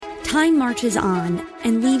Time marches on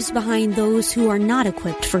and leaves behind those who are not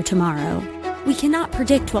equipped for tomorrow. We cannot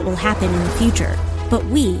predict what will happen in the future, but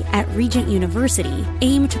we at Regent University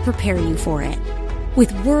aim to prepare you for it.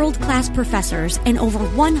 With world-class professors and over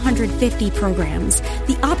 150 programs,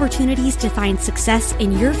 the opportunities to find success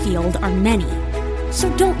in your field are many. So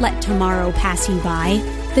don't let tomorrow pass you by.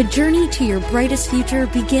 The journey to your brightest future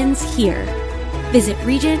begins here. Visit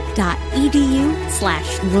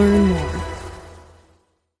regent.edu/learn more.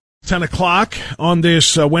 10 o'clock on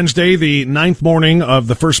this Wednesday, the 9th morning of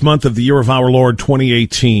the first month of the year of our Lord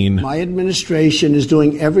 2018. My administration is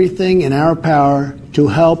doing everything in our power to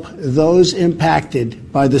help those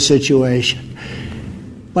impacted by the situation.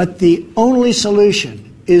 But the only solution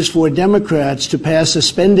is for Democrats to pass a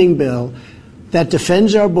spending bill that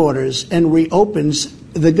defends our borders and reopens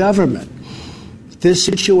the government. This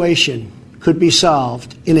situation could be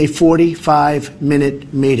solved in a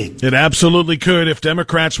 45-minute meeting. It absolutely could if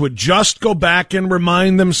Democrats would just go back and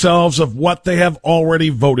remind themselves of what they have already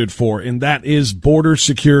voted for, and that is border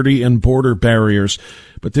security and border barriers.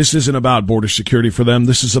 But this isn't about border security for them.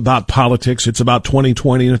 This is about politics. It's about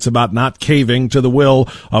 2020, and it's about not caving to the will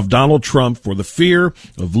of Donald Trump for the fear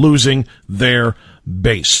of losing their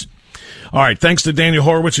base. All right, thanks to Daniel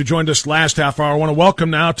Horowitz, who joined us last half hour. I want to welcome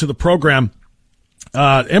now to the program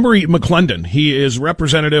Emory McClendon. He is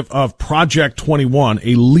representative of Project 21,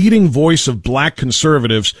 a leading voice of black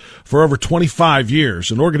conservatives for over 25 years,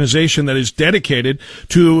 an organization that is dedicated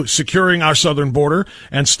to securing our southern border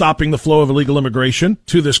and stopping the flow of illegal immigration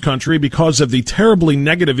to this country because of the terribly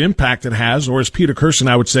negative impact it has, or as Peter Kirsten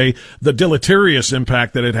would say, the deleterious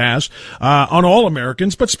impact that it has on all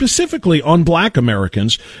Americans, but specifically on black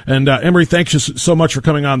Americans. And Emory, thanks so much for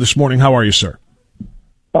coming on this morning. How are you, sir?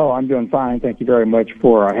 Oh, I'm doing fine. Thank you very much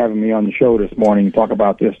for having me on the show this morning to talk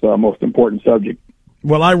about this most important subject.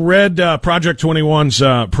 Well, I read Project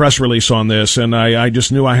 21's press release on this, and I just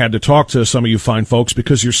knew I had to talk to some of you fine folks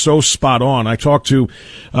because you're so spot on. I talked to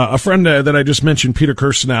a friend that I just mentioned, Peter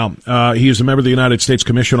Kirsten. He is a member of the United States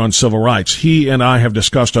Commission on Civil Rights. He and I have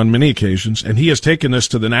discussed on many occasions, and he has taken this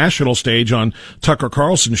to the national stage on Tucker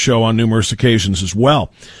Carlson's show on numerous occasions as well.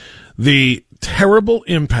 The terrible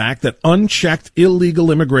impact that unchecked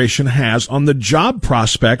illegal immigration has on the job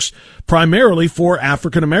prospects, primarily for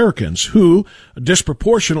African Americans, who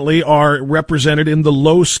disproportionately are represented in the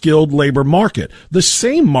low-skilled labor market, the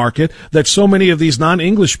same market that so many of these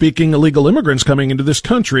non-English speaking illegal immigrants coming into this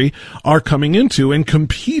country are coming into and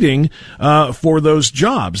competing for those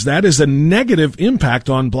jobs. That is a negative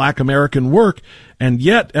impact on black American work. And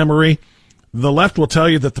yet, Emory, the left will tell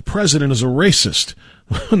you that the president is a racist.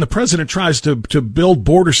 When the president tries to build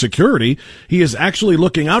border security, he is actually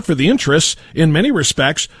looking out for the interests, in many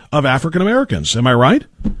respects, of African Americans. Am I right?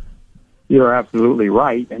 You're absolutely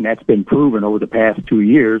right, and that's been proven over the past 2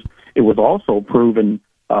 years. It was also proven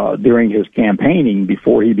during his campaigning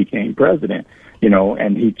before he became president,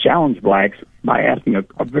 and he challenged blacks by asking a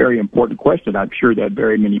very important question I'm sure that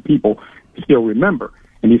very many people still remember.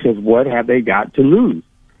 And he says, what have they got to lose?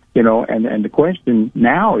 And the question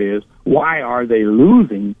now is, why are they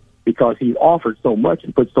losing? Because he offered so much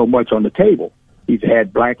and put so much on the table. He's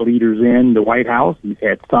had black leaders in the White House. He's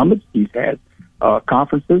had summits. He's had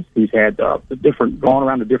conferences. He's had gone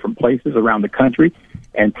around to different places around the country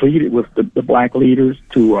and pleaded with the black leaders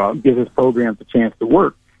to give his programs a chance to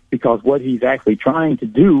work. Because what he's actually trying to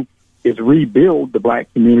do is rebuild the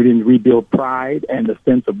black community and rebuild pride and the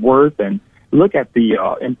sense of worth, and look at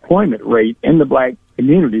the employment rate in the black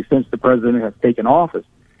community since the president has taken office,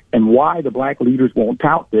 and why the black leaders won't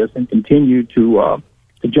tout this and continue to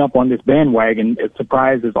jump on this bandwagon. It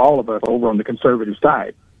surprises all of us over on the conservative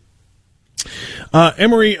side.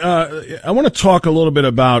 Emory, I want to talk a little bit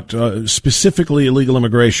about specifically illegal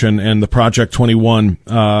immigration and the Project 21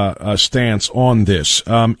 stance on this.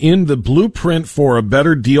 In the blueprint for a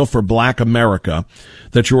better deal for black America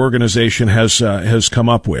that your organization has come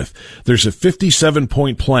up with, there's a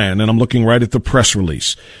 57-point plan, and I'm looking right at the press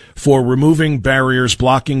release, for removing barriers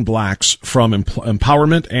blocking blacks from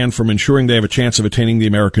empowerment and from ensuring they have a chance of attaining the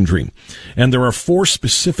American dream. And there are 4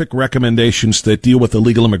 specific recommendations that deal with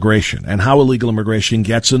illegal immigration and how illegal immigration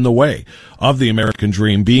gets in the way of the American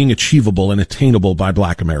dream being achievable and attainable by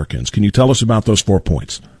black Americans. Can you tell us about those 4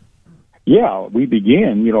 points? Yeah, we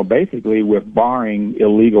begin, basically with barring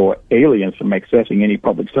illegal aliens from accessing any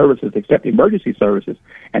public services except emergency services.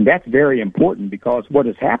 And that's very important because what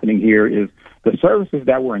is happening here is the services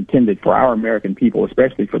that were intended for our American people,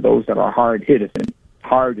 especially for those that are hard hit in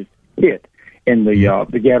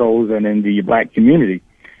the ghettos and in the black community,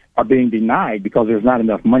 are being denied because there's not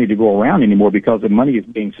enough money to go around anymore, because the money is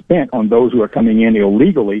being spent on those who are coming in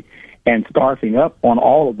illegally and scarfing up on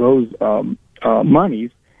all of those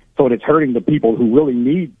monies, so it's hurting the people who really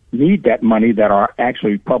need that money, that are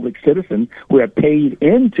actually public citizens who have paid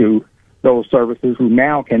into those services, who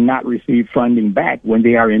now cannot receive funding back when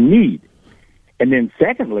they are in need. And then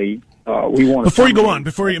secondly, we want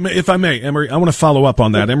to... If I may, Emory, I want to follow up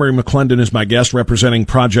on that. Emory McClendon is my guest, representing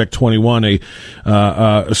Project 21,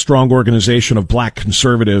 a strong organization of black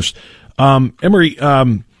conservatives. Emory,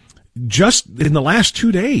 just in the last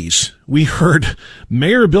 2 days, we heard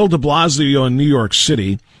Mayor Bill de Blasio in New York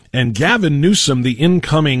City and Gavin Newsom, the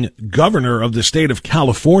incoming governor of the state of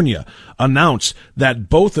California, announce that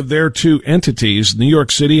both of their two entities, New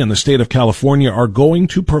York City and the state of California, are going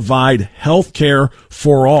to provide health care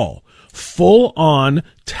for all. Full-on,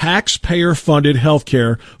 taxpayer-funded health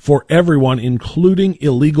care for everyone, including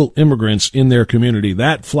illegal immigrants in their community.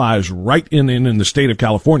 That flies right in the state of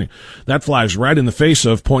California. That flies right in the face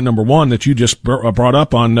of point number one that you just brought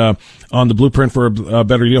up on the Blueprint for a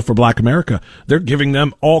Better Deal for Black America. They're giving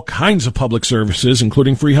them all kinds of public services,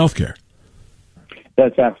 including free health care.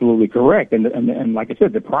 That's absolutely correct. And like I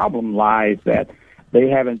said, the problem lies that they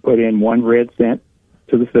haven't put in one red cent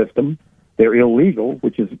to the system. They're illegal,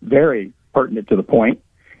 which is very pertinent to the point.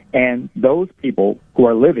 And those people who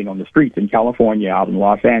are living on the streets in California, out in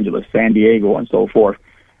Los Angeles, San Diego, and so forth,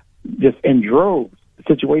 just in droves, the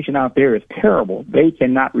situation out there is terrible. They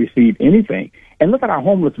cannot receive anything. And look at our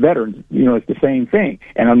homeless veterans. It's the same thing.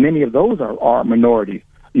 And many of those are minorities,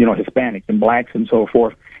 Hispanics and blacks and so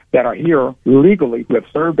forth, that are here legally, who have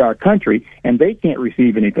served our country, and they can't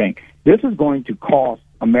receive anything. This is going to cost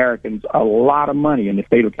Americans a lot of money in the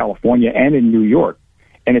state of California and in New York.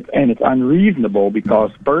 And it's unreasonable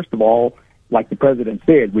because, first of all, like the president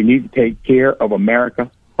said, we need to take care of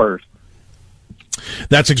America first.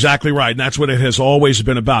 That's exactly right, and that's what it has always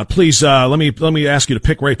been about. Please, let me ask you to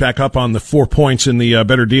pick right back up on the 4 points in the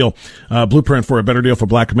Better Deal, Blueprint for a Better Deal for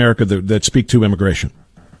Black America that speak to immigration.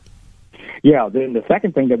 Yeah, then the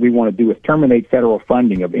second thing that we want to do is terminate federal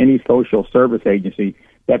funding of any social service agency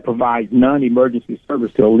that provides non-emergency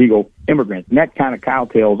service to illegal immigrants. And that kind of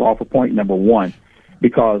cowtails off of point number one,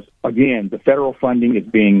 because, again, the federal funding is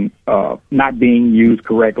not being used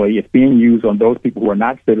correctly. It's being used on those people who are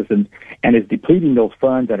not citizens, and is depleting those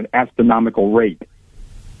funds at an astronomical rate.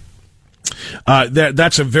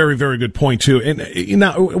 That's a very, very good point too. And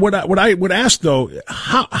now, what I would ask though,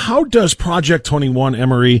 how does Project 21,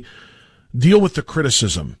 Emory, deal with the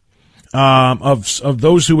criticism of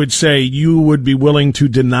those who would say you would be willing to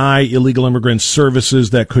deny illegal immigrants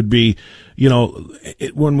services that could be,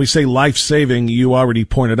 when we say life-saving, you already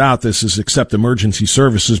pointed out this is except emergency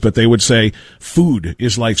services, but they would say food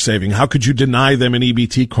is life-saving. How could you deny them an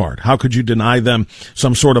EBT card? How could you deny them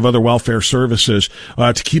some sort of other welfare services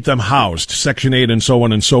to keep them housed, Section 8 and so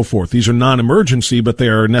on and so forth? These are non-emergency, but they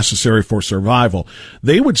are necessary for survival.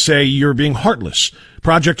 They would say you're being heartless.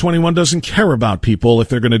 Project 21 doesn't care about people if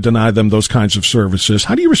they're going to deny them those kinds of services.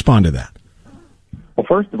 How do you respond to that? Well,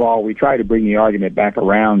 first of all, we try to bring the argument back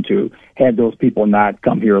around to, had those people not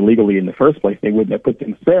come here illegally in the first place, they wouldn't have put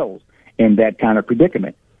themselves in that kind of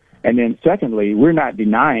predicament. And then secondly, we're not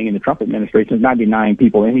denying, and the Trump administration is not denying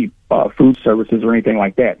people any food services or anything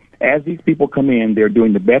like that. As these people come in, they're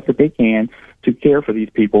doing the best that they can to care for these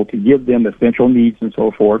people, to give them essential needs and so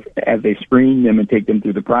forth, as they screen them and take them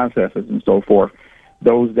through the processes and so forth.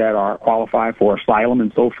 Those that are qualified for asylum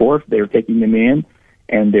and so forth, they're taking them in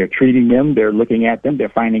and they're treating them. They're looking at them. They're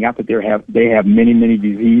finding out that they have many, many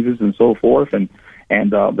diseases and so forth, and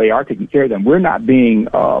they are taking care of them. We're not being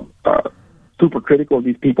super critical of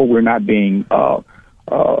these people. We're not being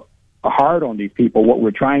hard on these people. What we're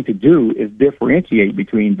trying to do is differentiate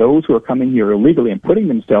between those who are coming here illegally and putting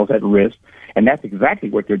themselves at risk. And that's exactly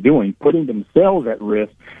what they're doing, putting themselves at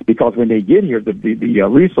risk, because when they get here, the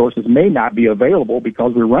resources may not be available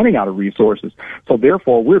because we're running out of resources. So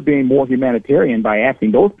therefore, we're being more humanitarian by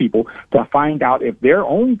asking those people to find out if their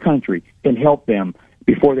own country can help them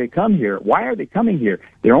before they come here. Why are they coming here?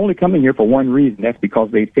 They're only coming here for one reason. That's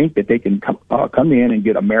because they think that they can come in and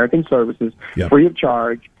get American services free of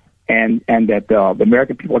charge, and that the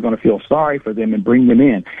American people are going to feel sorry for them and bring them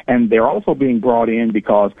in. And they're also being brought in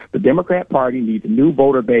because the Democrat Party needs a new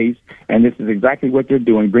voter base, and this is exactly what they're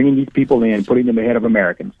doing, bringing these people in, putting them ahead of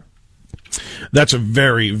Americans. That's a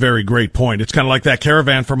very, very great point. It's kind of like that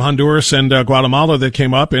caravan from Honduras and Guatemala that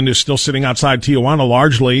came up and is still sitting outside Tijuana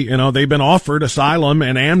largely. They've been offered asylum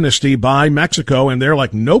and amnesty by Mexico, and they're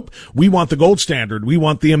like, nope, we want the gold standard. We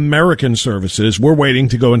want the American services. We're waiting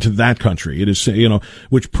to go into that country. It is,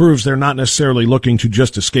 which proves they're not necessarily looking to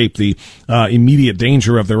just escape the immediate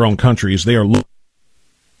danger of their own countries. They are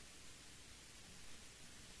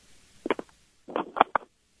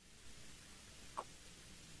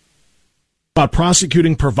About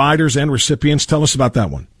prosecuting providers and recipients. Tell us about that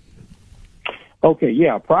one. Okay,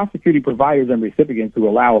 yeah, prosecuting providers and recipients who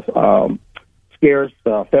allow scarce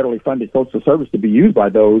federally funded social service to be used by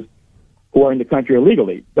those who are in the country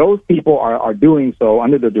illegally. Those people are doing so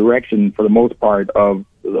under the direction, for the most part, of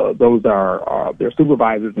those are their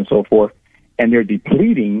supervisors and so forth, and they're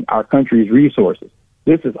depleting our country's resources.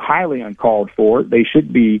 This is highly uncalled for. They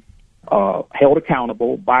should be held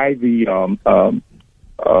accountable by the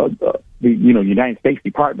United States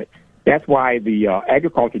Department. That's why the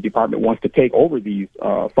Agriculture Department wants to take over these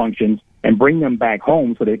functions and bring them back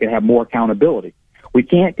home so they can have more accountability. We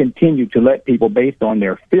can't continue to let people, based on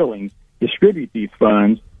their feelings, distribute these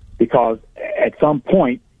funds, because at some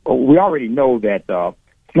point, we already know that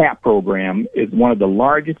SNAP program is one of the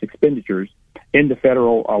largest expenditures in the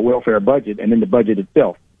federal welfare budget and in the budget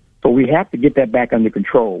itself. So we have to get that back under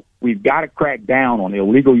control. We've got to crack down on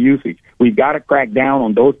illegal usage. We've got to crack down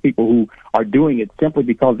on those people who are doing it simply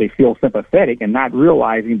because they feel sympathetic and not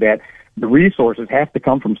realizing that the resources have to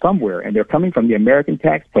come from somewhere, and they're coming from the American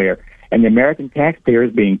taxpayer. And the American taxpayer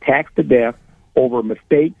is being taxed to death over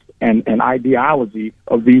mistakes and ideology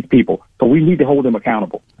of these people. So we need to hold them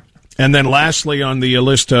accountable. And then lastly on the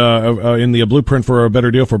list in the Blueprint for a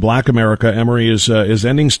Better Deal for Black America, Emory, is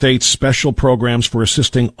ending states' special programs for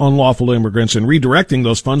assisting unlawful immigrants and redirecting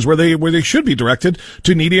those funds where they should be directed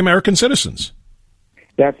to needy American citizens.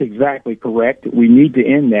 That's exactly correct. We need to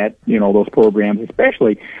end that, those programs,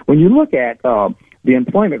 especially when you look at the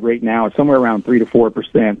employment rate now is somewhere around 3 to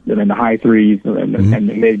 4%, and in the high threes and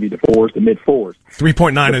maybe the fours, the mid fours.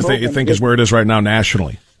 3.9, I think, is where it is right now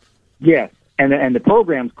nationally. Yes. And the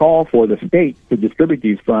programs call for the state to distribute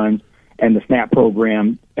these funds and the SNAP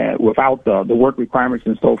program without the work requirements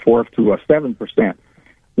and so forth to 7%.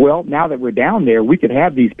 Well, now that we're down there, we could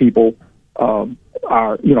have these people, our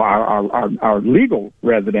legal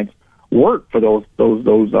residents, work for those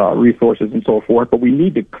resources and so forth. But we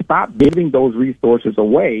need to stop giving those resources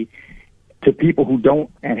away to people who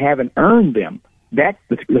don't and haven't earned them. That's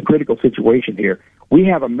the critical situation here. We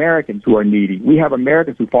have Americans who are needy. We have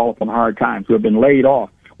Americans who fall upon hard times, who have been laid off.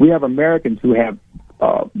 We have Americans who have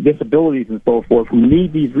disabilities and so forth who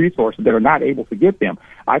need these resources that are not able to get them.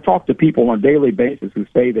 I talk to people on a daily basis who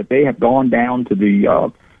say that they have gone down to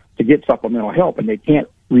to get supplemental help, and they can't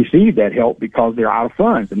receive that help because they're out of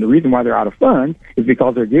funds. And the reason why they're out of funds is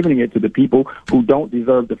because they're giving it to the people who don't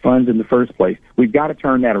deserve the funds in the first place. We've got to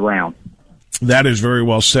turn that around. That is very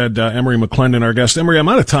well said. Emory McClendon, our guest. Emory, I'm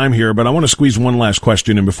out of time here, but I want to squeeze one last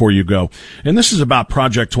question in before you go. And this is about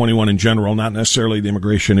Project 21 in general, not necessarily the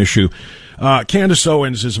immigration issue. Candace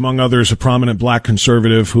Owens is, among others, a prominent black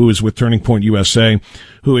conservative who is with Turning Point USA,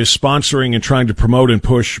 who is sponsoring and trying to promote and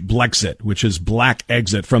push Blexit, which is black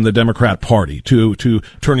exit from the Democrat Party, to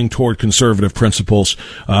turning toward conservative principles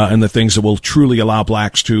and the things that will truly allow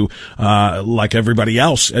blacks to, like everybody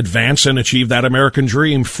else, advance and achieve that American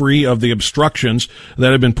dream free of the obstructions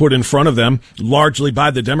that have been put in front of them, largely by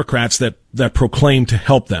the Democrats that proclaim to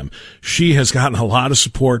help them. She has gotten a lot of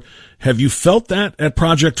support. Have you felt that at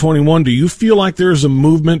Project 21? Do you feel like there is a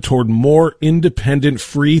movement toward more independent,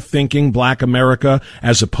 free-thinking black America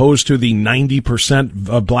as opposed to the 90%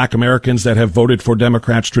 of black Americans that have voted for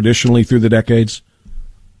Democrats traditionally through the decades?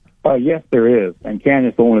 Yes, there is. And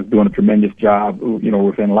Candace Owens is doing a tremendous job,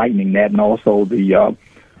 with enlightening that, and also the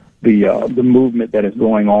movement that is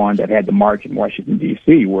going on that had the march in Washington,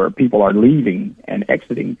 D.C., where people are leaving and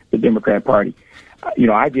exiting the Democrat Party.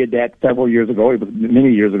 I did that several years ago. It was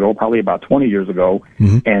many years ago, probably about 20 years ago.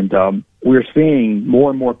 Mm-hmm. And we're seeing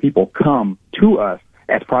more and more people come to us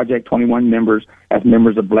as Project 21 members, as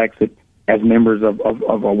members of Blexit, as members of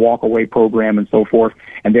a walk-away program and so forth,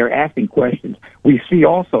 and they're asking questions. We see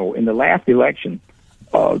also in the last election,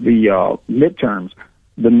 the midterms,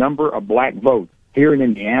 the number of black votes here in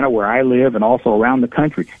Indiana, where I live, and also around the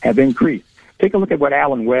country, have increased. Take a look at what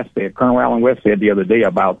Alan West said. Colonel Alan West said the other day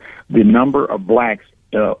about the number of blacks,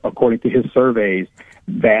 according to his surveys,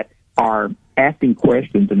 that are asking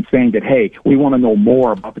questions and saying that, hey, we want to know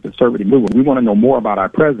more about the conservative movement. We want to know more about our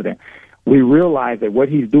president. We realize that what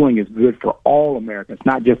he's doing is good for all Americans,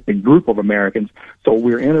 not just a group of Americans. So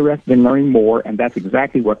we're interested in learning more, and that's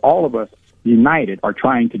exactly what all of us united are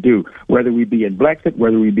trying to do, whether we be in Blexit,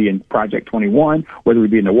 whether we be in Project 21, whether we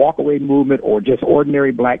be in the walkaway movement, or just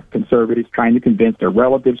ordinary black conservatives trying to convince their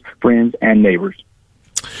relatives, friends, and neighbors.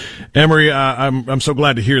 Emory, I'm so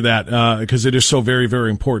glad to hear that, because it is so very, very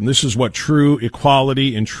important. This is what true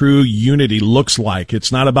equality and true unity looks like.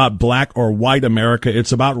 It's not about black or white America.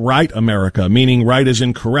 It's about right America, meaning right is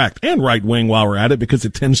incorrect, and right wing while we're at it, because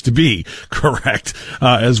it tends to be correct,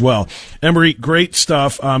 as well. Emory, great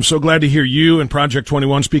stuff. I'm so glad to hear you and Project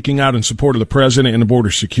 21 speaking out in support of the president and the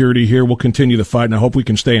border security here. We'll continue the fight, and I hope we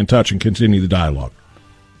can stay in touch and continue the dialogue.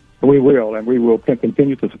 We will, and we will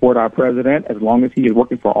continue to support our president as long as he is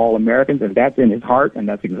working for all Americans, and that's in his heart, and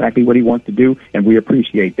that's exactly what he wants to do, and we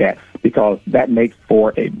appreciate that, because that makes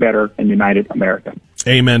for a better and united America.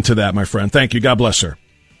 Amen to that, my friend. Thank you. God bless, sir.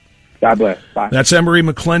 God bless. Bye. That's Emory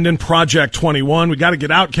McClendon, Project 21. We got to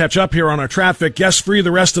get out, catch up here on our traffic. Guest free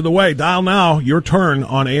the rest of the way. Dial now. Your turn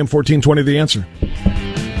on AM 1420, The Answer.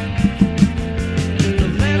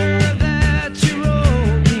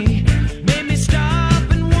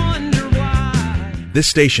 This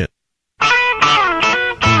station.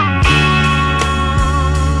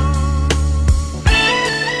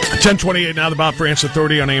 10:28 now, the Bob Frantz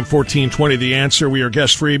Authority on AM 1420, The Answer. We are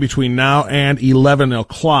guest-free between now and 11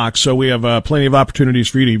 o'clock, so we have plenty of opportunities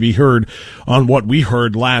for you to be heard on what we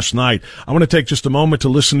heard last night. I want to take just a moment to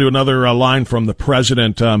listen to another line from the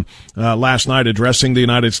president last night addressing the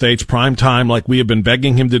United States prime time, like we have been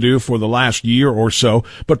begging him to do for the last year or so,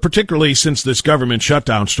 but particularly since this government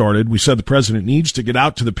shutdown started. We said the president needs to get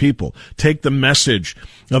out to the people, take the message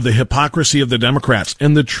of the hypocrisy of the Democrats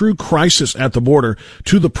and the true crisis at the border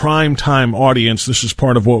to the prime time audience. This is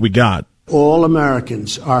part of what we got. All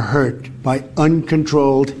Americans are hurt by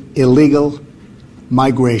uncontrolled illegal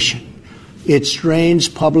migration. It strains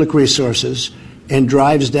public resources and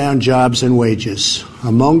drives down jobs and wages.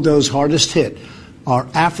 Among those hardest hit are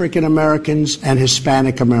African Americans and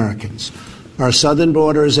Hispanic Americans. Our southern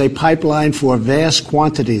border is a pipeline for vast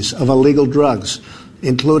quantities of illegal drugs,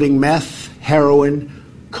 including meth, heroin,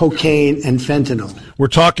 cocaine, and fentanyl. We're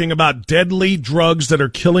talking about deadly drugs that are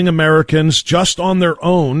killing Americans just on their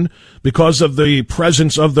own because of the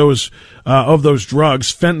presence of those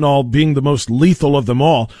drugs, fentanyl being the most lethal of them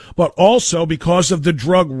all, but also because of the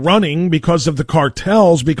drug running, because of the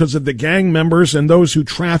cartels, because of the gang members and those who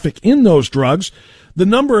traffic in those drugs, the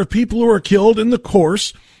number of people who are killed in the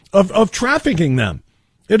course of trafficking them.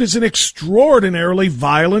 It is an extraordinarily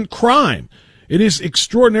violent crime. It is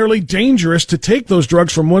extraordinarily dangerous to take those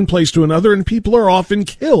drugs from one place to another, and people are often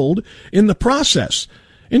killed in the process,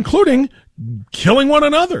 including killing one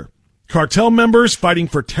another. Cartel members fighting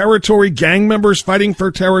for territory, gang members fighting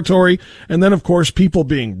for territory, and then, of course, people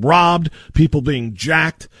being robbed, people being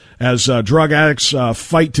jacked as drug addicts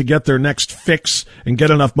fight to get their next fix and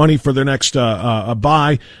get enough money for their next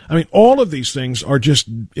buy. I mean, all of these things are just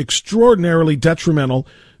extraordinarily detrimental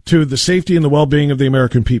to the safety and the well-being of the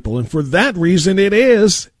American people. And for that reason, it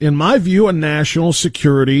is, in my view, a national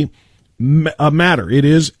security matter. It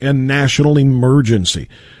is a national emergency.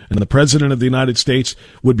 And the President of the United States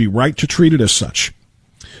would be right to treat it as such.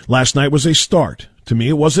 Last night was a start. To me,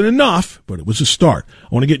 it wasn't enough, but it was a start. I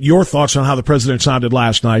want to get your thoughts on how the president sounded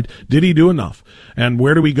last night. Did he do enough? And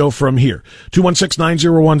where do we go from here?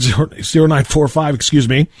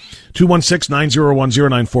 216-901-0945,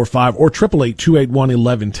 216-901-0945, or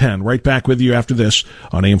 888-281-1110. Right back with you after this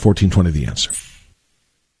on AM 1420, The Answer.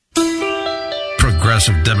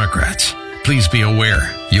 Progressive Democrats, please be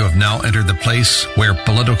aware you have now entered the place where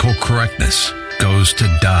political correctness goes to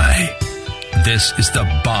die. This is the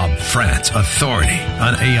Bob Frantz Authority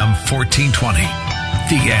on AM 1420.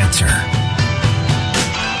 The Answer.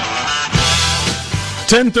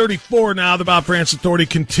 10:34 now. The Bob Frantz Authority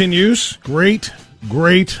continues. Great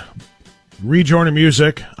rejoiner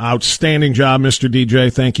music. Outstanding job, Mr.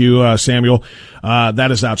 DJ. Thank you, Samuel.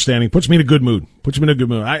 That is outstanding. Puts me in a good mood.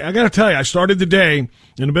 I got to tell you, I started the day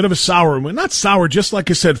in a bit of a sour mood. Not sour, just like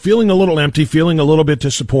I said, feeling a little empty, feeling a little bit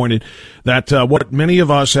disappointed that what many of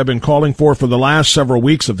us have been calling for the last several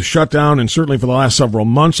weeks of the shutdown, and certainly for the last several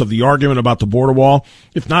months of the argument about the border wall,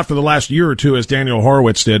 if not for the last year or two, as Daniel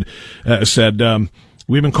Horowitz said,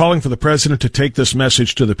 we've been calling for the president to take this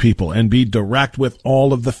message to the people and be direct with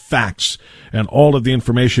all of the facts and all of the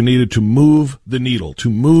information needed to move the needle, to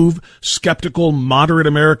move skeptical, moderate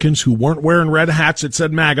Americans who weren't wearing red hats that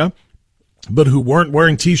said MAGA, but who weren't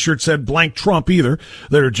wearing T-shirts that said blank Trump either.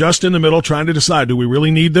 They're just in the middle trying to decide, do we really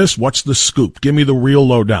need this? What's the scoop? Give me the real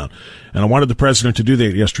lowdown. And I wanted the president to do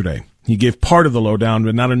that yesterday. He gave part of the lowdown,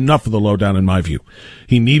 but not enough of the lowdown in my view.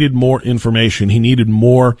 He needed more information. He needed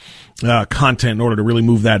more content in order to really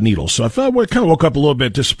move that needle. So I kind of woke up a little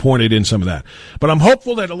bit disappointed in some of that. But I'm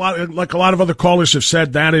hopeful that a lot of other callers have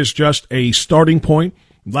said, that is just a starting point.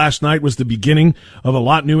 Last night was the beginning of a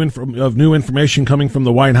lot of new information coming from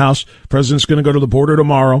the White House. President's going to go to the border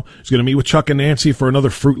tomorrow. He's going to meet with Chuck and Nancy for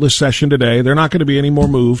another fruitless session today. They're not going to be any more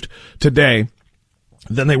moved today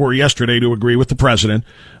than they were yesterday to agree with the president.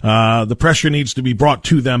 The pressure needs to be brought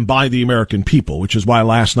to them by the American people, which is why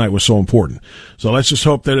last night was so important. So let's just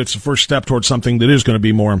hope that it's the first step towards something that is going to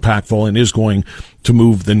be more impactful and is going to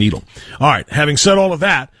move the needle. All right. Having said all of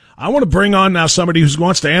that, I want to bring on now somebody who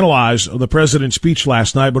wants to analyze the president's speech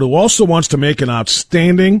last night, but who also wants to make an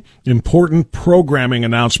outstanding, important programming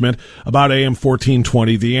announcement about AM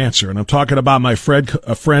 1420, The Answer. And I'm talking about my friend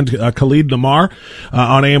Khalid Namar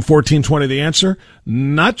on AM 1420, The Answer.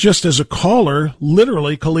 Not just as a caller,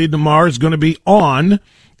 literally, Khalid Namar is going to be on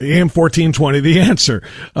AM 1420, The Answer.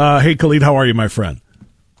 Hey, Khalid, how are you, my friend?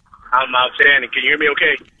 I'm outstanding. Can you hear me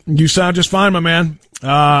okay? You sound just fine, my man. All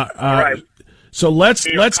right. So let's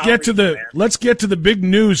get to the big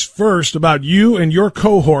news first about you and your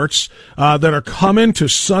cohorts that are coming to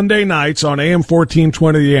Sunday nights on AM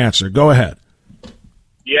 1420 The Answer. Go ahead.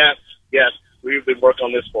 Yes. We've been working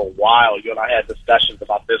on this for a while. You and I had discussions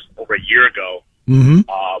about this over a year ago. Mm-hmm.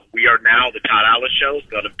 We are now, the Todd Allen Show is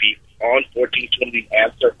going to be on 1420 The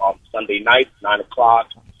Answer on Sunday nights, 9 o'clock.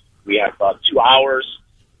 We have 2 hours,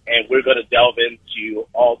 and we're going to delve into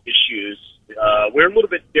all issues. We're a little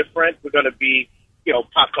bit different. We're going to be,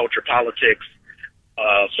 pop culture, politics,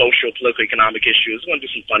 social, political, economic issues. We're going to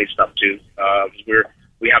do some funny stuff too.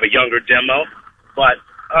 We have a younger demo, but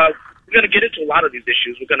we're going to get into a lot of these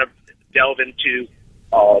issues. We're going to delve into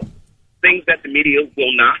things that the media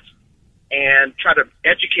will not, and try to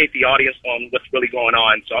educate the audience on what's really going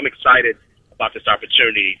on. So I'm excited about this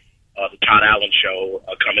opportunity, the Todd Allen Show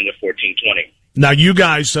coming to 1420. Now, you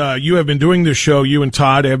guys, you have been doing this show, you and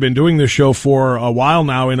Todd have been doing this show for a while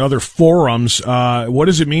now in other forums. What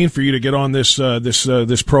does it mean for you to get on this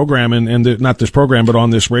program and not this program, but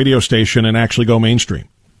on this radio station and actually go mainstream?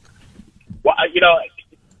 Well,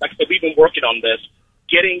 like I said, we've been working on this,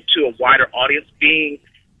 getting to a wider audience, being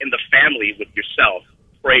in the family with yourself,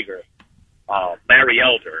 Prager, Larry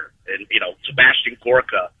Elder, and, Sebastian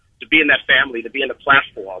Gorka, to be in that family, to be in the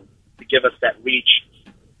platform, to give us that reach.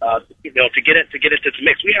 To get into the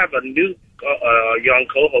mix. We have a new young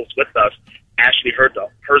co-host with us, Ashley Herzog.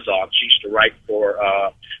 She used to write for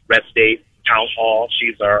Red State Town Hall.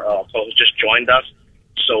 She's our co-host, just joined us.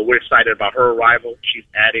 So we're excited about her arrival. She's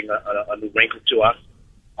adding a new wrinkle to us.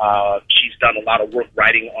 She's done a lot of work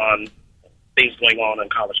writing on things going on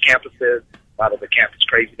college campuses, a lot of the campus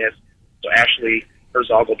craziness. So Ashley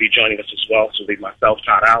Herzog will be joining us as well. So it'll be myself,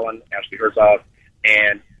 Todd Allen, Ashley Herzog,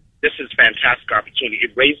 and this is a fantastic opportunity.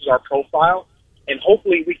 It raises our profile, and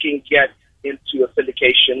hopefully we can get into a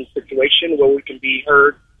syndication situation where we can be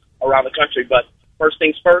heard around the country. But first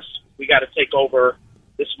things first, we got to take over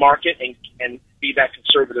this market and be that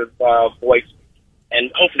conservative voice,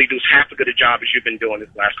 and hopefully do half as good a job as you've been doing this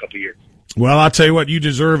last couple of years. Well, I'll tell you what, you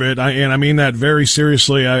deserve it, and I mean that very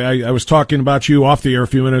seriously. I was talking about you off the air a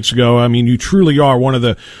few minutes ago. I mean, you truly are one of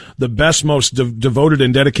the best, most devoted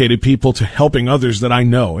and dedicated people to helping others that I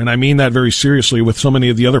know, and I mean that very seriously with so many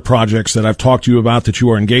of the other projects that I've talked to you about that you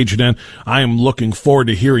are engaged in. I am looking forward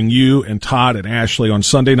to hearing you and Todd and Ashley on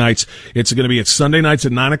Sunday nights. It's going to be at Sunday nights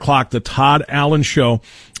at 9 o'clock, the Todd Allen Show,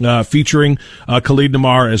 featuring Khalid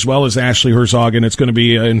Namar as well as Ashley Herzog, and it's going to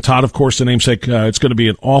be, and Todd, of course, the namesake, it's going to be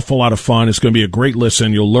an awful lot of fun. It's going to be a great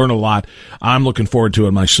listen. You'll learn a lot. I'm looking forward to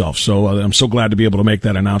it myself. So I'm so glad to be able to make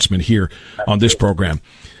that announcement here on this program.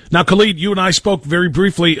 Now, Khalid, you and I spoke very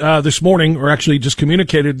briefly this morning, or actually just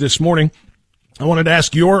communicated this morning. I wanted to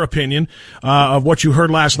ask your opinion of what you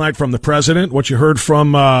heard last night from the president, what you heard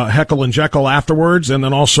from Heckle and Jekyll afterwards, and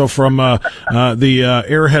then also from the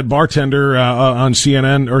airhead bartender on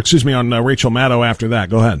CNN, or excuse me, on Rachel Maddow after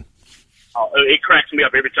that. Go ahead. It cracks me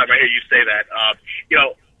up every time I hear you say that.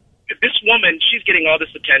 This woman, she's getting all this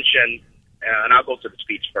attention, and I'll go to the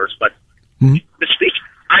speech first, but the speech,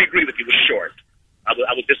 I agree with you, was short. I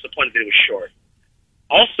was disappointed that it was short.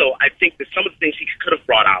 Also, I think that some of the things he could have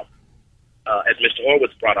brought out, as Mr.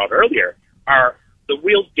 Horowitz brought out earlier, are the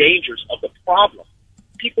real dangers of the problem.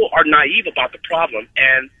 People are naive about the problem,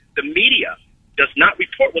 and the media does not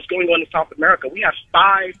report what's going on in South America. We have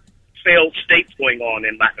 5 failed states going on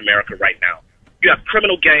in Latin America right now. You have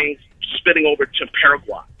criminal gangs spilling over to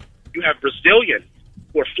Paraguay. You have Brazilians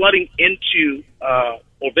who are flooding into,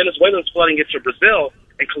 or Venezuelans flooding into Brazil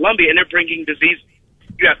and Colombia, and they're bringing disease.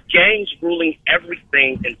 You have gangs ruling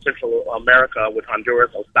everything in Central America with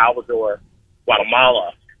Honduras, El Salvador,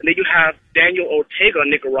 Guatemala. And then you have Daniel Ortega in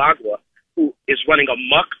Nicaragua, who is running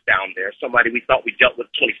amok down there, somebody we thought we dealt with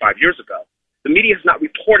 25 years ago. The media has not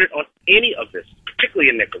reported on any of this, particularly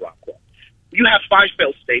in Nicaragua. You have 5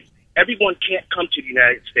 failed states. Everyone can't come to the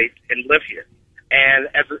United States and live here. And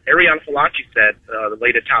as Arianna Fallaci said, the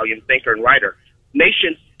late Italian thinker and writer,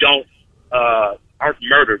 nations aren't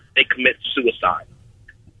murdered, they commit suicide.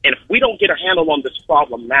 And if we don't get a handle on this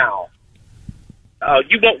problem now,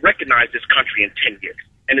 you won't recognize this country in 10 years.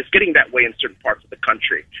 And it's getting that way in certain parts of the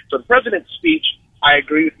country. So the president's speech, I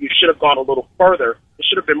agree with you, should have gone a little further. It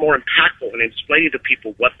should have been more impactful in explaining to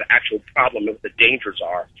people what the actual problem and what the dangers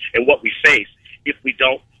are and what we face if we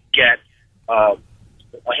don't get a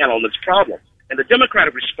handle on this problem. And the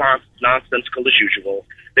Democratic response is nonsensical as usual.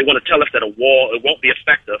 They want to tell us that a wall, it won't be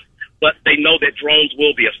effective, but they know that drones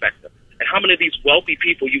will be effective. And how many of these wealthy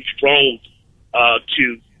people use drones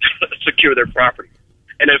to secure their property?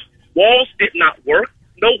 And if walls did not work,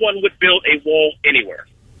 no one would build a wall anywhere.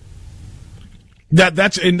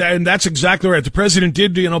 That's exactly right. The president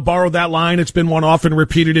did, borrow that line. It's been one often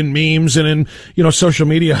repeated in memes and in, social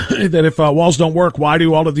media that if walls don't work, why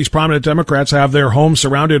do all of these prominent Democrats have their homes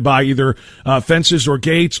surrounded by either fences or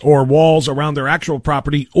gates or walls around their actual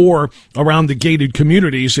property or around the gated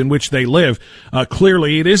communities in which they live?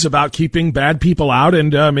 Clearly, it is about keeping bad people out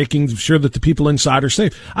and making sure that the people inside are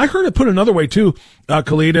safe. I heard it put another way too,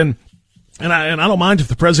 Khalid, and I don't mind if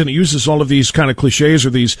the president uses all of these kind of cliches or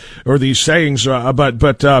these sayings,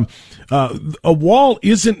 but a wall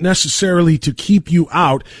isn't necessarily to keep you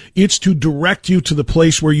out. It's to direct you to the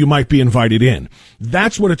place where you might be invited in.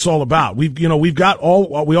 That's what it's all about. We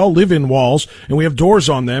all live in walls and we have doors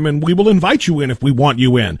on them, and we will invite you in if we want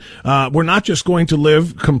you in. We're not just going to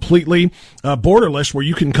live completely borderless where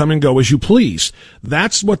you can come and go as you please.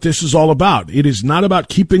 That's what this is all about. It is not about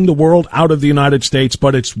keeping the world out of the United States,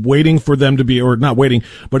 but it's waiting for them to be, or not waiting,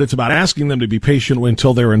 but it's about asking them to be patient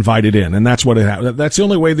until they're invited in. And that's that's the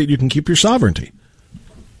only way that you can keep your sovereignty.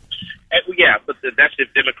 Yeah, but that's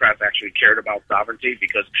if Democrats actually cared about sovereignty,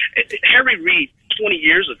 because Harry Reid, 20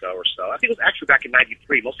 years ago or so, I think it was actually back in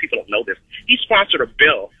 93, most people don't know this, he sponsored a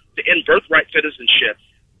bill to end birthright citizenship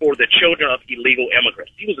for the children of illegal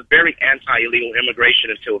immigrants. He was very anti-illegal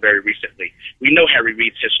immigration until very recently. We know Harry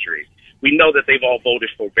Reid's history. We know that they've all voted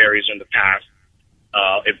for barriers in the past,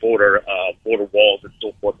 and border walls and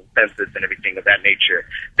so forth, and fences and everything of that nature.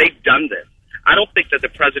 They've done this. I don't think that the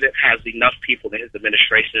president has enough people in his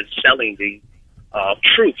administration selling the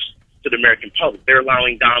truths to the American public. They're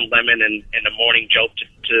allowing Don Lemon and the Morning Joe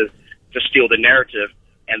to steal the narrative,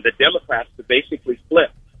 and the Democrats to basically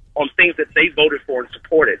flip on things that they voted for and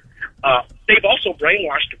supported. They've also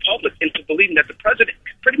brainwashed the public into believing that the president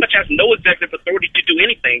pretty much has no executive authority to do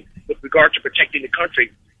anything with regard to protecting the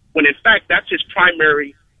country, when in fact that's his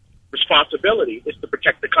primary responsibility, is to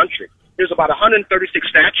protect the country. There's about 136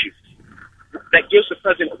 statutes that gives the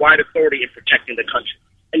president wide authority in protecting the country.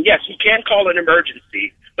 And yes, he can call an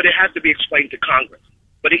emergency, but it has to be explained to Congress.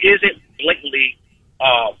 But it isn't blatantly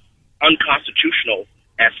unconstitutional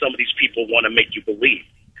as some of these people want to make you believe.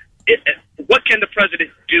 What can the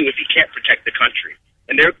president do if he can't protect the country?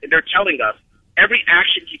 And they're telling us every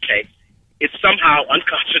action he takes is somehow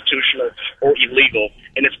unconstitutional or illegal,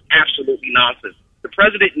 and it's absolutely nonsense. The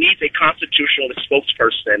president needs a constitutional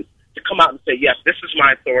spokesperson to come out and say, yes, this is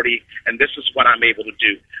my authority and this is what I'm able to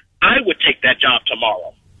do. I would take that job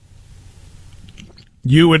tomorrow.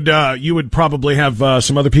 You would probably have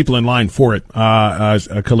some other people in line for it,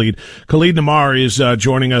 Khalid. Khalid Namar is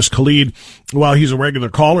joining us. Khalid, well, he's a regular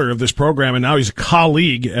caller of this program, and now he's a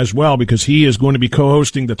colleague as well, because he is going to be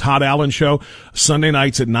co-hosting the Todd Allen Show Sunday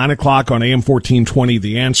nights at 9 o'clock on AM 1420,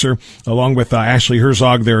 The Answer, along with Ashley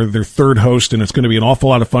Herzog, their third host, and it's going to be an awful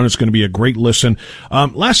lot of fun. It's going to be a great listen.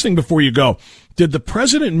 Last thing before you go, did the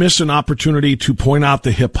president miss an opportunity to point out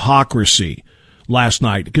the hypocrisy last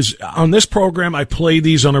night? Because on this program, I play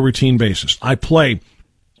these on a routine basis. I play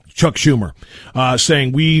Chuck Schumer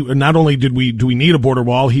saying not only do we need a border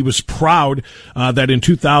wall, he was proud that in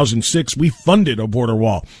 2006 we funded a border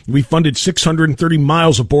wall. We funded 630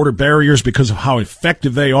 miles of border barriers because of how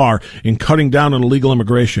effective they are in cutting down on illegal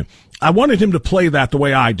immigration. I wanted him to play that the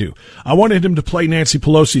way I do. I wanted him to play Nancy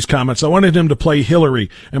Pelosi's comments. I wanted him to play Hillary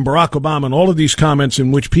and Barack Obama and all of these comments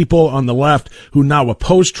in which people on the left who now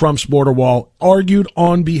oppose Trump's border wall argued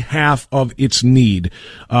on behalf of its need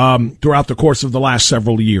throughout the course of the last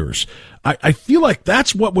several years. I feel like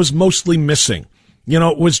that's what was mostly missing.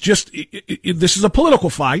 It was just this is a political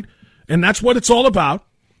fight, and that's what it's all about.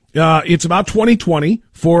 It's about 2020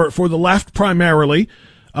 for the left primarily.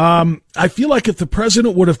 I feel like if the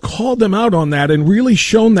president would have called them out on that and really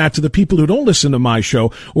shown that to the people who don't listen to my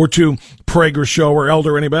show or to Prager show or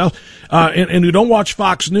Elder or anybody else, and who don't watch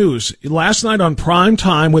Fox News, last night on prime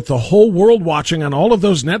time with the whole world watching on all of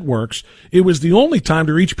those networks, it was the only time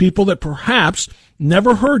to reach people that perhaps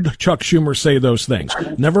never heard Chuck Schumer say those things,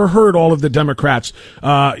 never heard all of the Democrats,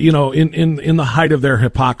 in the height of their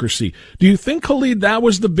hypocrisy. Do you think, Khalid, that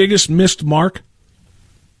was the biggest missed mark?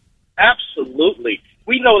 Absolutely.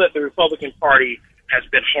 We know that the Republican Party has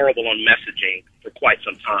been horrible on messaging for quite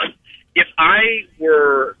some time. If I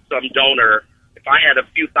were some donor, if I had a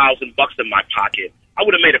few $1,000 in my pocket, I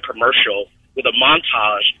would have made a commercial with a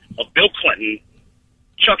montage of Bill Clinton,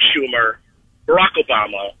 Chuck Schumer, Barack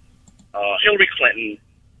Obama, Hillary Clinton,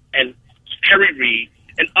 and Harry Reid,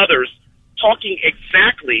 and others talking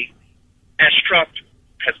exactly as Trump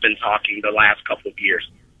has been talking the last couple of years.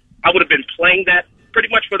 I would have been playing that pretty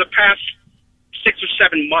much for the past 6 or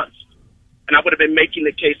 7 months. And I would have been making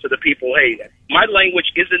the case to the people, hey, my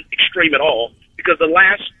language isn't extreme at all, because the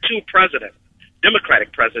last two presidents,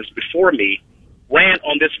 Democratic presidents before me, ran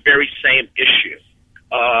on this very same issue.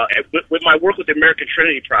 With my work with the American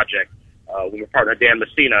Trinity Project, we were partner Dan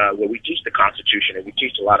Messina, where we teach the Constitution and we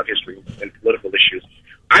teach a lot of history and political issues.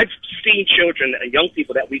 I've seen children and young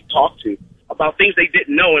people that we've talked to about things they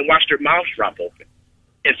didn't know and watched their mouths drop open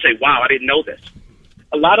and say, wow, I didn't know this.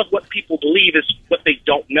 A lot of what people believe is what they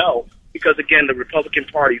don't know, because, again, the Republican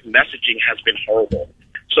Party's messaging has been horrible.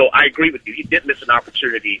 So I agree with you. He did miss an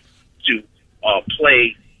opportunity to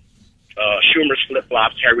play Schumer's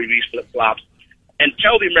flip-flops, Harry Reid's flip-flops, and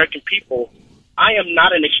tell the American people, I am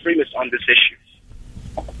not an extremist on this issue.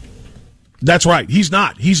 That's right. He's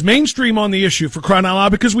not. He's mainstream on the issue, for crying out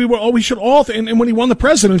loud, because we should all, and when he won the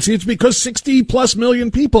presidency, it's because 60+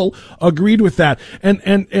 million people agreed with that.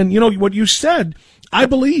 And you know, what you said, I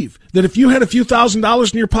believe that if you had a few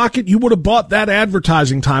 $1,000s in your pocket, you would have bought that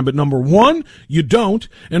advertising time. But number one, you don't.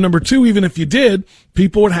 And number two, even if you did,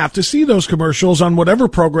 people would have to see those commercials on whatever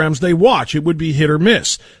programs they watch. It would be hit or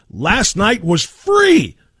miss. Last night was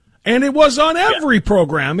free. And it was on every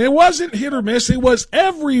program. It wasn't hit or miss. It was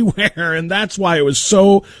everywhere. And that's why it was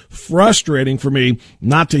so frustrating for me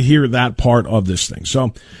not to hear that part of this thing.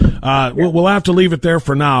 So we'll have to leave it there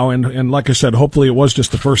for now. And like I said, hopefully it was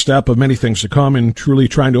just the first step of many things to come in truly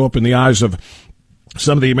trying to open the eyes of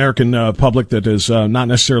some of the American public that is not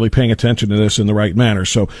necessarily paying attention to this in the right manner.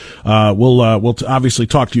 So we'll obviously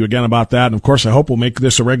talk to you again about that. And, of course, I hope we'll make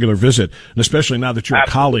this a regular visit, and especially now that you're a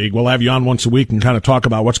colleague, we'll have you on once a week and kind of talk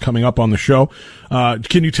about what's coming up on the show.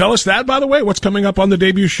 Can you tell us that, by the way, what's coming up on the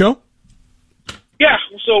debut show? Yeah,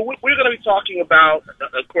 so we're going to be talking about,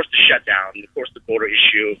 of course, the shutdown, of course, the border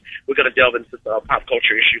issue. We're going to delve into the pop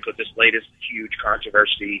culture issue because this latest huge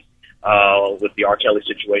controversy with the R. Kelly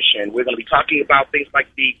situation. We're going to be talking about things like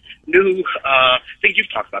the new thing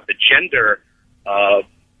you've talked about, the gender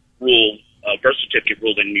rule, birth certificate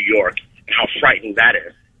rule in New York, and how frightening that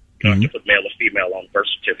is. You know, to put male or female on birth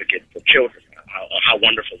certificate for children. How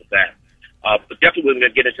wonderful is that? But definitely we're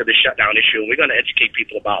going to get into the shutdown issue, and we're going to educate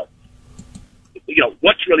people about, you know,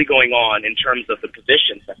 what's really going on in terms of the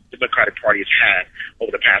positions that the Democratic Party has had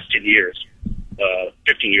over the past 10 years.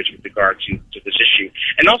 15 years with regard to this issue,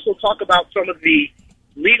 and also talk about some of the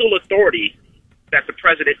legal authority that the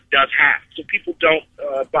president does have, so people don't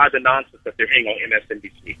buy the nonsense that they're hearing on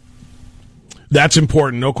MSNBC. That's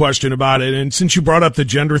important, no question about it. And since you brought up the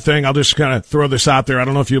gender thing, I'll just kind of throw this out there. I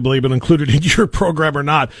don't know if you believe it included in your program or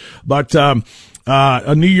not, but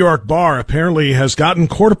a New York bar apparently has gotten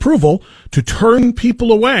court approval to turn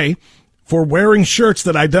people away for wearing shirts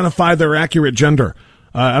that identify their accurate gender.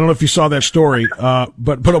 I don't know if you saw that story,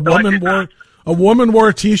 but a woman wore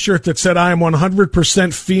a T-shirt that said, "I am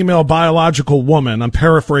 100% female biological woman." I'm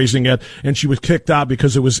paraphrasing it, and she was kicked out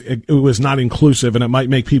because it was not inclusive, and it might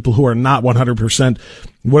make people who are not 100%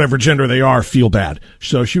 whatever gender they are feel bad.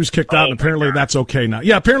 So she was kicked out, and apparently that's okay now.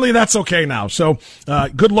 Yeah, apparently that's okay now. So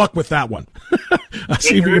good luck with that one.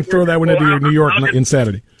 See if you can throw that one into your New York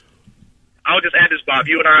insanity. I'll just add this, Bob.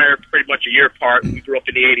 You and I are pretty much a year apart. We grew up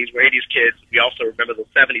in the 80s. We're 80s kids. We also remember the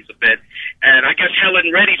 70s a bit. And I guess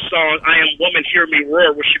Helen Reddy's song, "I Am Woman, Hear Me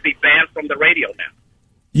Roar," which should be banned from the radio now.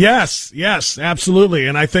 Yes, absolutely.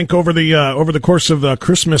 And I think over the course of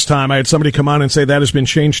Christmas time, I had somebody come on and say that has been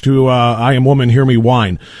changed to "I Am Woman, Hear Me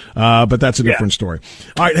Whine." But that's a different story.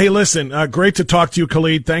 All right. Hey, listen, great to talk to you,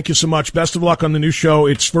 Khalid. Thank you so much. Best of luck on the new show.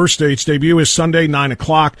 Its debut is Sunday,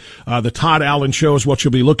 9:00. The Todd Allen Show is what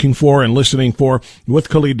you'll be looking for and listening for with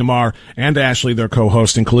Khalid Namar and Ashley, their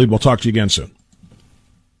co-host. And Khalid, we'll talk to you again soon.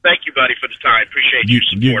 Thank you, buddy, for the time. Appreciate your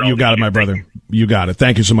support. You got it, my brother. You got it.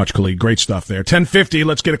 Thank you so much, Khalid. Great stuff there. 10:50.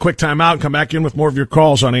 Let's get a quick time out and come back in with more of your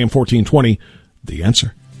calls on AM 1420. The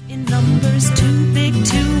Answer. In numbers too big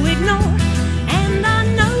to ignore, and I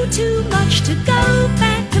know too much to go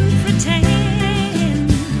back and pretend.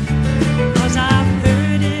 'Cause I've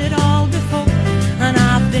heard it all before, and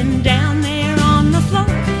I've been down there on the floor.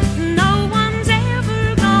 No one's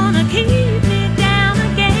ever gonna keep me down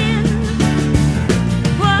again.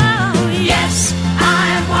 Whoa, yes,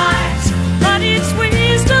 I'm wise, but it's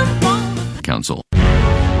wisdom for Council.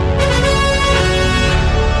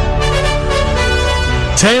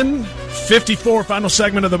 10:54, final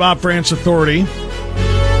segment of the Bob Frantz Authority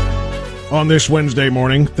on this Wednesday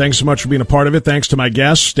morning. Thanks so much for being a part of it. Thanks to my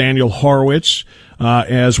guests, Daniel Horowitz,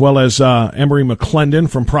 as well as Emery McClendon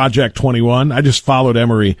from Project 21. I just followed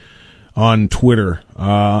Emery on Twitter.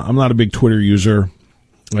 I'm not a big Twitter user.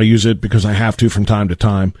 I use it because I have to from time to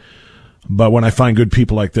time. But when I find good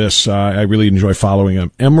people like this, I really enjoy following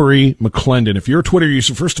them. Emery McClendon. If you're a Twitter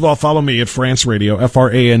user, first of all, follow me at France Radio,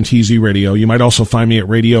 FRANTZ Radio. You might also find me at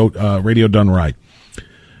Radio Done Right.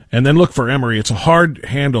 And then look for Emery. It's a hard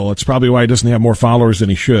handle. It's probably why he doesn't have more followers than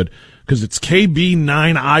he should, because it's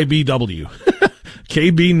KB9IBW.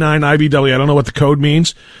 KB9IBW. I don't know what the code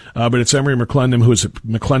means, but it's Emery McClendon,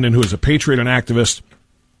 who is a patriot and activist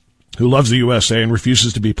who loves the USA and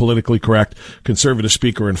refuses to be politically correct, conservative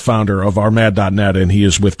speaker and founder of ourmad.net, and he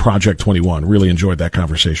is with Project 21. Really enjoyed that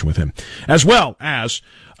conversation with him. As well as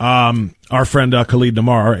our friend Khalid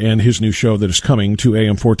Namar and his new show that is coming to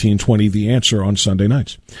AM 1420, The Answer, on Sunday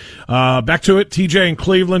nights. Back to it. TJ in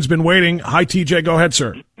Cleveland's been waiting. Hi, TJ. Go ahead,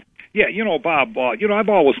 sir. Yeah, Bob, I've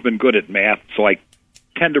always been good at math, so I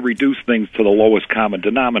tend to reduce things to the lowest common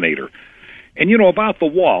denominator. And, about the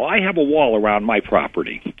wall, I have a wall around my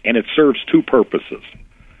property, and it serves two purposes.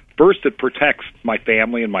 First, it protects my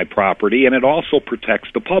family and my property, and it also protects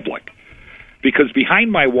the public. Because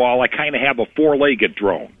behind my wall, I kind of have a four-legged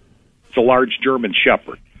drone. It's a large German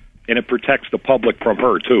Shepherd, and it protects the public from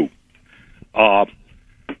her, too.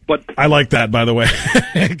 But I like that, by the way.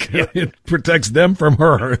 It protects them from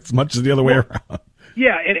her as much as the other way around.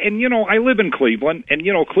 Yeah, and I live in Cleveland, and,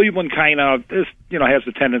 Cleveland kind of, has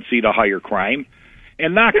a tendency to higher crime.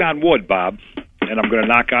 And knock on wood, Bob, and I'm going to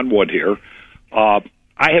knock on wood here, I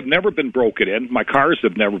have never been broken in. My cars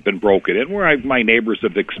have never been broken in, my neighbors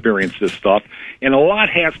have experienced this stuff. And a lot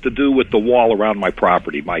has to do with the wall around my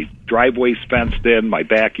property. My driveway's fenced in, my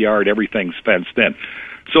backyard, everything's fenced in.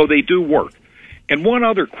 So they do work. And one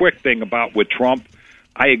other quick thing about with Trump,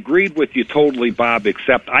 I agreed with you totally, Bob,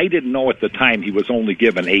 except I didn't know at the time he was only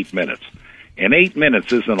given 8 minutes. And 8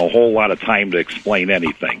 minutes isn't a whole lot of time to explain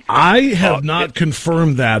anything. I have not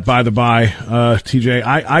confirmed that, by the by, TJ.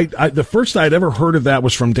 I the first I'd ever heard of that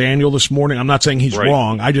was from Daniel this morning. I'm not saying he's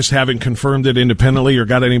wrong. I just haven't confirmed it independently or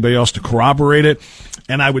got anybody else to corroborate it.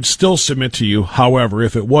 And I would still submit to you, however,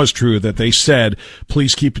 if it was true that they said,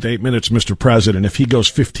 please keep it 8 minutes, Mr. President. If he goes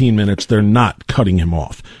 15 minutes, they're not cutting him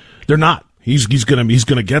off. They're not. He's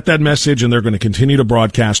gonna get that message, and they're gonna continue to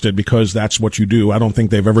broadcast it because that's what you do. I don't think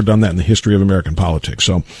they've ever done that in the history of American politics.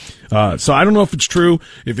 So I don't know if it's true.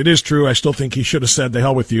 If it is true, I still think he should have said, "The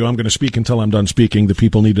hell with you. I'm going to speak until I'm done speaking. The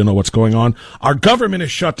people need to know what's going on. Our government is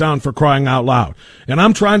shut down, for crying out loud, and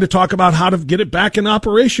I'm trying to talk about how to get it back in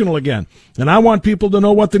operational again. And I want people to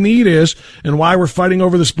know what the need is and why we're fighting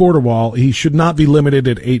over this border wall. He should not be limited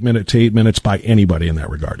at 8 minutes by anybody in that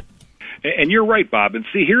regard." And you're right, Bob. And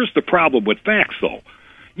see, here's the problem with facts, though.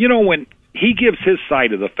 When he gives his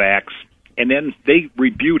side of the facts, and then they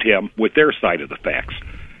rebuke him with their side of the facts.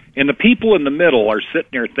 And the people in the middle are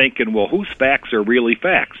sitting there thinking, well, whose facts are really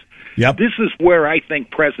facts? Yep. This is where I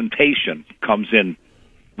think presentation comes in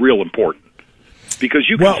real important. Because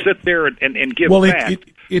you can sit there and give facts.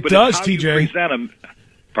 It but does, how TJ. You present them.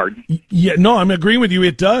 Pardon? Yeah, no, I'm agreeing with you.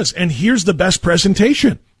 It does. And here's the best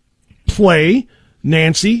presentation. Play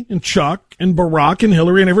Nancy and Chuck and Barack and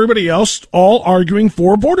Hillary and everybody else all arguing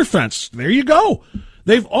for a border fence. There you go.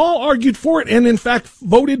 They've all argued for it and, in fact,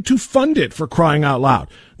 voted to fund it, for crying out loud.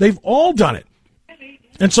 They've all done it.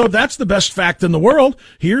 And so that's the best fact in the world.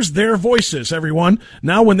 Here's their voices, everyone.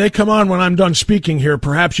 Now, when they come on, when I'm done speaking here,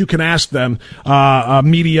 perhaps you can ask them,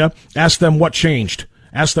 media, ask them what changed.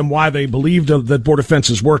 Ask them why they believed that border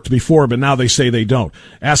fences worked before, but now they say they don't.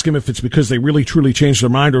 Ask them if it's because they really, truly changed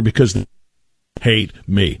their mind or because they hate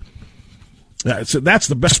me. So that's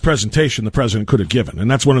the best presentation the president could have given, and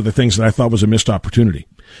that's one of the things that I thought was a missed opportunity.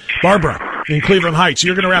 Barbara in Cleveland Heights,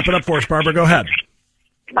 you're going to wrap it up for us, Barbara. Go ahead.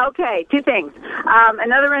 Okay, two things.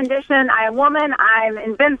 Another rendition, I'm a woman, I'm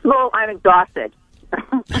invincible, I'm exhausted.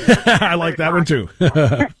 I like that one, too.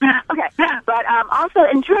 Okay, But also,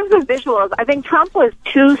 in terms of visuals, I think Trump was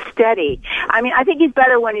too steady. I mean, I think he's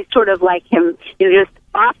better when he's sort of like him, just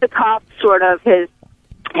off the cuff, sort of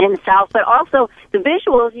himself, but also the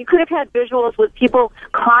visuals, you could have had visuals with people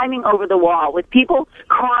climbing over the wall, with people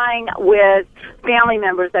crying with family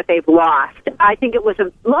members that they've lost. I think it was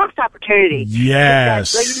a lost opportunity.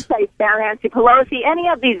 Yes. Like you say, Nancy Pelosi, any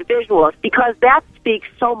of these visuals, because that speaks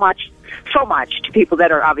so much to people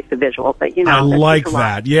that are obviously visual. But I like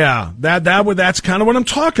that. Yeah, that's kind of what I'm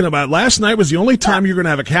talking about. Last night was the only time you're going to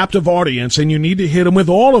have a captive audience, and you need to hit him with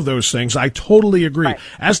all of those things. I totally agree. Right.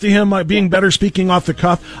 As to him being better speaking off the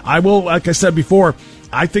cuff, I will, like I said before,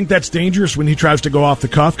 I think that's dangerous when he tries to go off the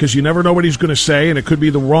cuff because you never know what he's going to say, and it could be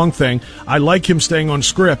the wrong thing. I like him staying on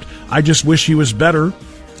script. I just wish he was better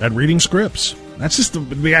at reading scripts. That's just the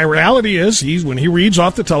reality is when he reads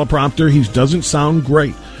off the teleprompter, he doesn't sound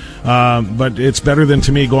great. But it's better than,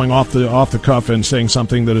 to me, going off the cuff and saying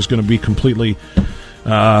something that is going to be completely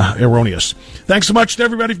erroneous. Thanks so much to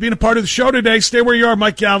everybody for being a part of the show today. Stay where you are.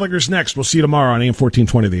 Mike Gallagher's next. We'll see you tomorrow on AM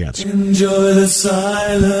 1420, The Answer. Enjoy the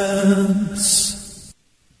silence.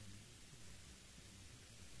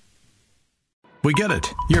 We get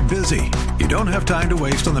it. You're busy. You don't have time to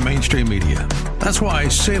waste on the mainstream media. That's why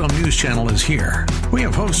Salem News Channel is here. We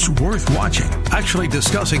have hosts worth watching, actually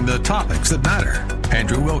discussing the topics that matter.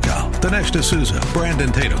 Andrew Wilkow, Dinesh D'Souza,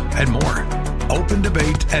 Brandon Tatum, and more. Open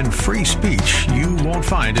debate and free speech you won't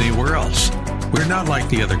find anywhere else. We're not like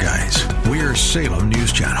the other guys. We're Salem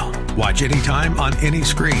News Channel. Watch anytime on any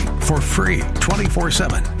screen for free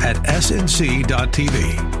 24/7 at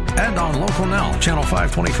snc.tv and on Local Now, Channel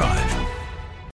 525.